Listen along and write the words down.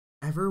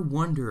Ever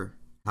wonder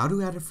how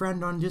to add a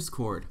friend on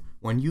Discord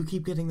when you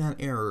keep getting that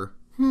error?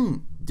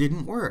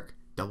 Didn't work.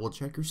 Double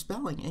check your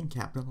spelling and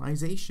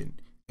capitalization.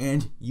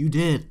 And you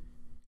did.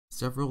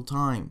 Several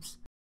times.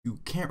 You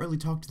can't really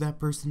talk to that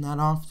person that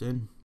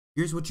often.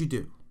 Here's what you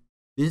do.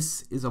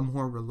 This is a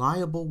more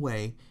reliable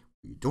way.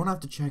 You don't have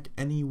to check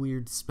any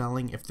weird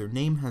spelling. If their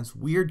name has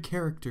weird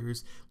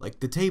characters, like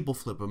the table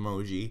flip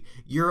emoji,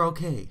 you're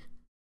okay.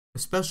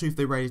 Especially if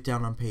they write it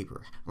down on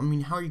paper. I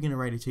mean, how are you going to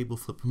write a table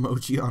flip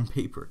emoji on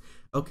paper?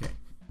 Okay,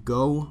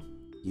 go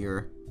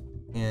here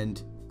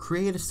and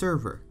create a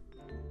server.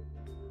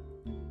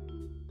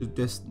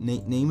 Just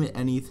name it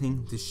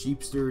anything. The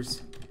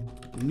Sheepsters,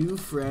 new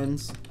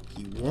friends,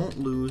 he won't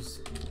lose.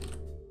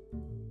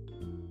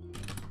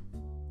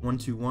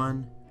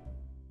 121.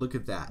 Look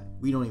at that.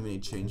 We don't even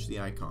need to change the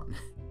icon.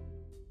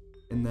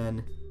 And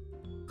then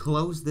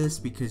close this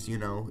because, you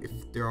know,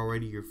 if they're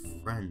already your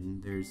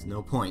friend, there's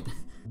no point.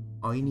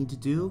 All you need to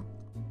do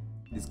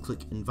is click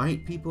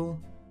invite people,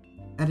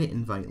 edit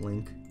invite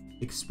link,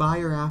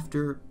 expire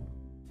after,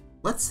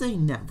 let's say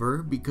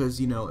never,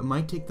 because, you know, it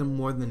might take them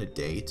more than a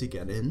day to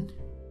get in.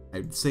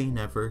 I'd say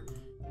never.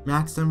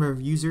 Max number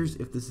of users,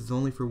 if this is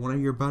only for one of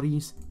your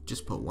buddies,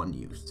 just put one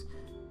use.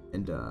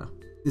 And,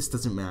 this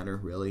doesn't matter,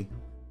 really.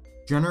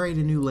 Generate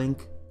a new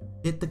link,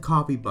 hit the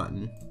copy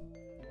button.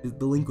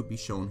 The link would be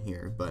shown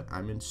here, but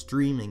I'm in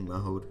streaming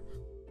mode.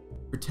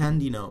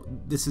 Pretend, you know,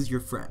 this is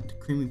your friend,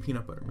 Creamy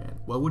Peanut Butter Man.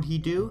 What would he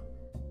do?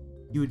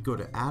 He would go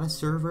to add a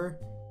server,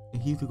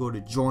 and he would go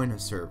to join a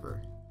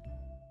server.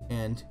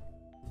 And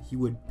he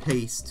would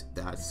paste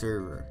that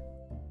server.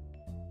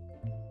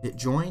 Hit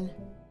join,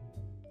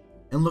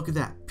 and look at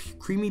that.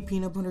 Creamy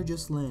Peanut Butter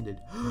just landed.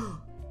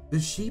 The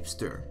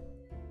Sheepster.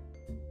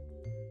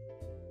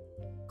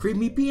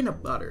 Creamy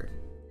Peanut Butter.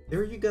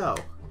 There you go.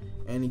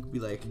 And he could be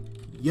like,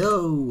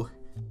 yo,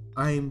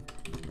 I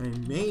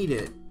made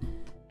it.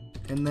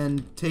 And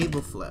then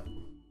table flip.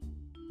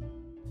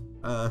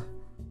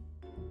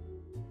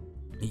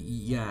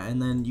 Yeah,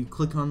 and then you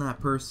click on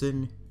that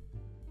person.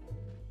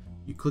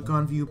 You click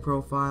on view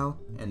profile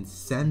and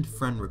send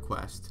friend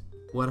request.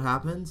 What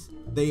happens?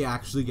 They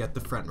actually get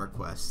the friend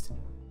request.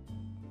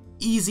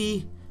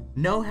 Easy,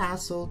 no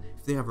hassle.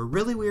 If they have a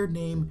really weird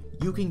name,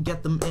 you can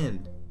get them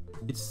in.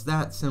 It's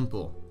that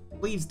simple.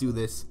 Please do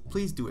this.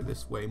 Please do it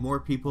this way.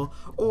 More people.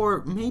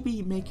 Or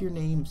maybe make your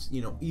names,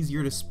 you know,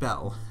 easier to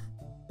spell.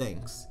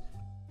 Thanks.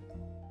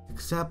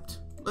 Except,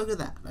 look at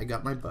that. I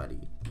got my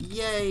buddy.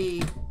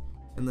 Yay!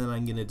 And then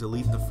I'm gonna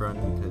delete the friend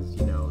because,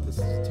 you know, this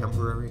is a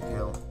temporary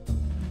account.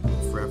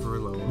 Forever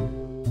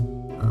alone.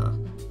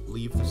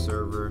 Leave the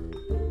server.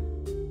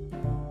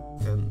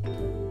 And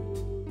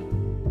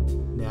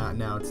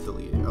now it's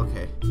deleted.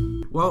 Okay.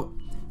 Well,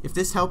 if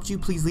this helped you,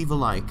 please leave a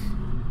like.